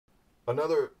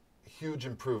Another huge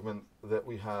improvement that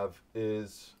we have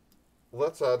is,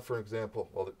 let's add, for example,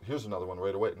 well, here's another one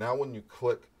right away. Now when you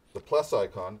click the plus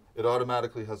icon, it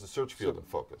automatically has a search field in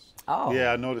focus. Oh.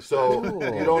 Yeah, I noticed So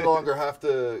that. you no longer have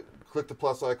to click the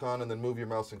plus icon and then move your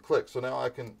mouse and click. So now I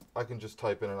can just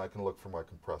type in and I can look for my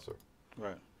compressor.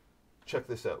 Right. Check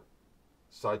this out.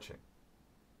 Sidechain.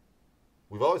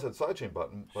 We've always had sidechain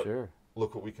button, but Sure.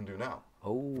 look what we can do now.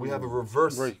 Oh. We have a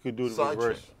reverse Right, you could do the sidechain.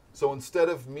 reverse. So instead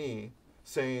of me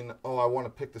saying, oh, I want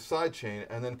to pick the sidechain,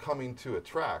 and then coming to a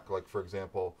track, like for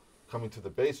example, coming to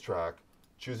the base track,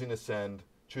 choosing ascend,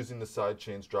 choosing the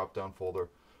sidechains drop-down folder.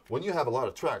 When you have a lot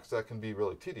of tracks, that can be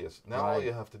really tedious. Now all Right.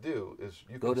 you have to do is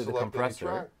you Go can to the select any compressor.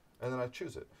 track, and then I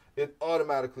choose it. It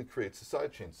automatically creates a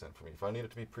sidechain send for me. If I need it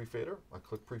to be pre-fader, I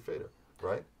click pre-fader,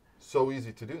 right? So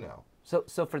easy to do now.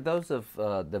 So for those of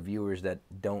the viewers that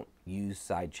don't use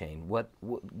Sidechain,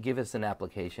 give us an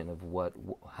application of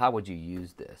how would you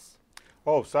use this?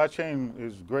 Oh, sidechain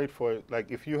is great for it.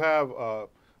 Like if you have a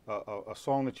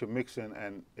song that you're mixing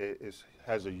and it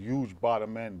has a huge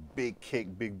bottom end, big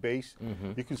kick, big bass,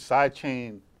 you can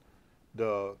sidechain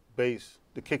the bass,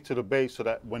 the kick to the bass, so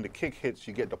that when the kick hits,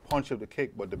 you get the punch of the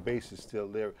kick, but the bass is still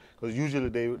there. Because usually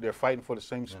they're fighting for the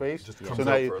same space. Just comes so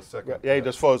now out for a second. Yeah,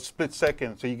 just for a split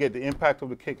second. So you get the impact of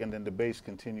the kick, and then the bass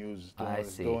continues doing what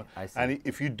it's doing. I see. And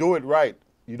if you do it right,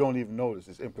 you don't even notice.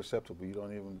 It's imperceptible. You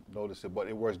don't even notice it, but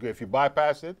it works good. If you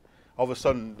bypass it, all of a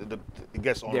sudden it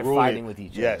gets unruly. They're fighting with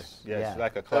each other. Yes, Yeah.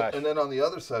 like a clash. And then on the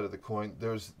other side of the coin,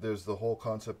 there's the whole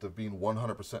concept of being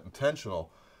 100% intentional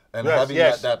and Yes, having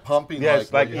yes. that pumping,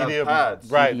 Yes, like like where you EDM, have pads.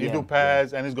 right? You EDM, do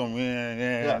pads, and it's going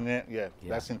yeah.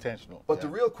 That's intentional. But yeah. the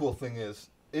real cool thing is,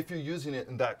 if you're using it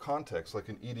in that context, like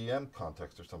an EDM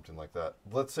context or something like that,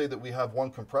 let's say that we have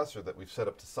one compressor that we've set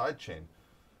up to sidechain.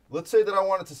 Let's say that I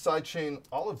wanted to sidechain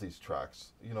all of these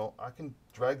tracks. You know, I can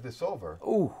drag this over.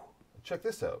 Ooh. Check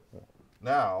this out.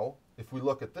 Now, if we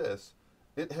look at this,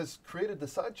 it has created the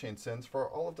sidechain sends for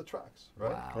all of the tracks,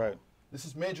 right? Wow. Right. This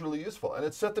is majorly useful, and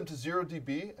it's set them to 0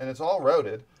 dB, and it's all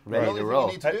routed. Ready the only to thing roll.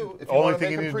 you need to do, if you Only want to thing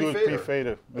make you them need to do is pre-fader,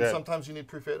 pre-fader. and Yeah. sometimes you need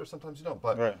pre-fader, sometimes you don't,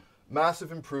 but Right.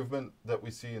 massive improvement that we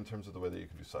see in terms of the way that you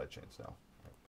can do sidechains now.